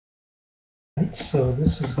So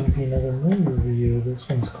this is going to be another movie review. This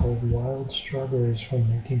one's called Wild Strawberries from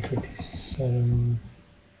 1957.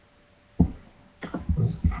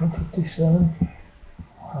 Was it from 57?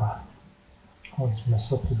 I always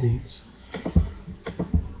mess up the dates.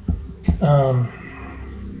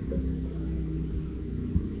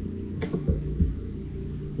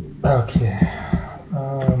 Okay.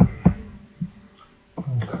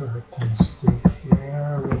 I'll correct a mistake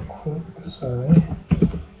here real quick. Sorry.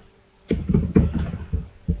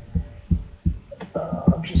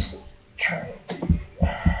 I'm just trying to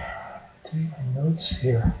do my notes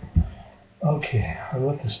here. Okay, I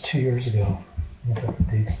wrote this 2 years ago. I got the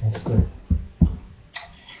dates messed up.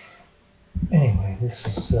 Anyway, this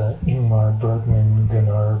is Ingmar, Bergman,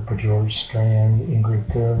 Gunnar, Björnstrand, Ingrid,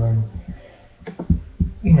 Thulin.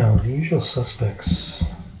 You know, the usual suspects.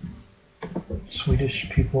 Swedish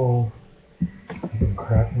people making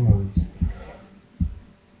crappy movies.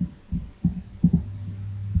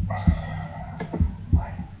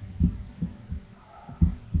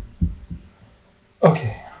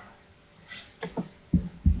 Okay.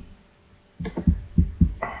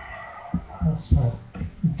 That's not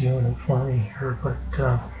doing it for me here, but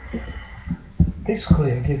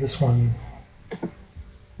basically I give this one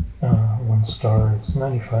 1 star. It's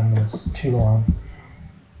 95 minutes, it's too long.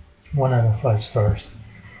 1 out of 5 stars.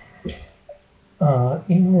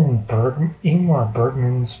 Ingmar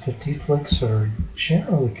Bergman's 50 flicks are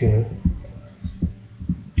generally good.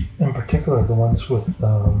 In particular, the ones with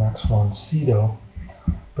Maxwell and Sydow.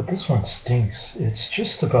 But this one stinks. It's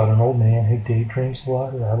just about an old man who daydreams a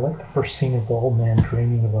lot. I like the first scene of the old man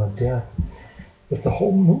dreaming about death. If the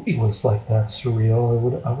whole movie was like that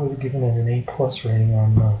surreal, I would have given it an A+ rating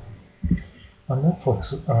on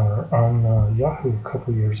Netflix or on Yahoo a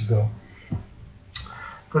couple years ago.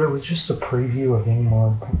 But it was just a preview of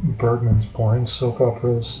Ingmar Bergman's boring soap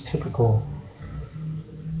operas, typical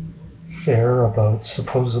fare about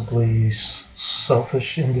supposedly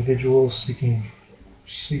selfish individuals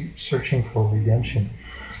searching for redemption.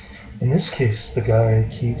 In this case, the guy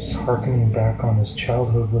keeps harkening back on his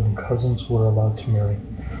childhood when cousins were allowed to marry.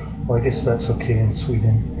 Well, I guess that's okay in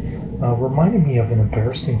Sweden. Reminded me of an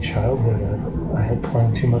embarrassing childhood I had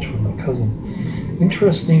playing too much with my cousin.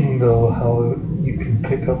 Interesting, though, how you can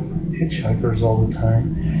pick up hitchhikers all the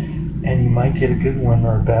time, and you might get a good one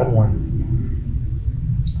or a bad one.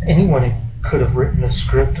 Anyone could have written a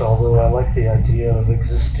script, although I like the idea of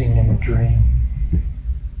existing in a dream.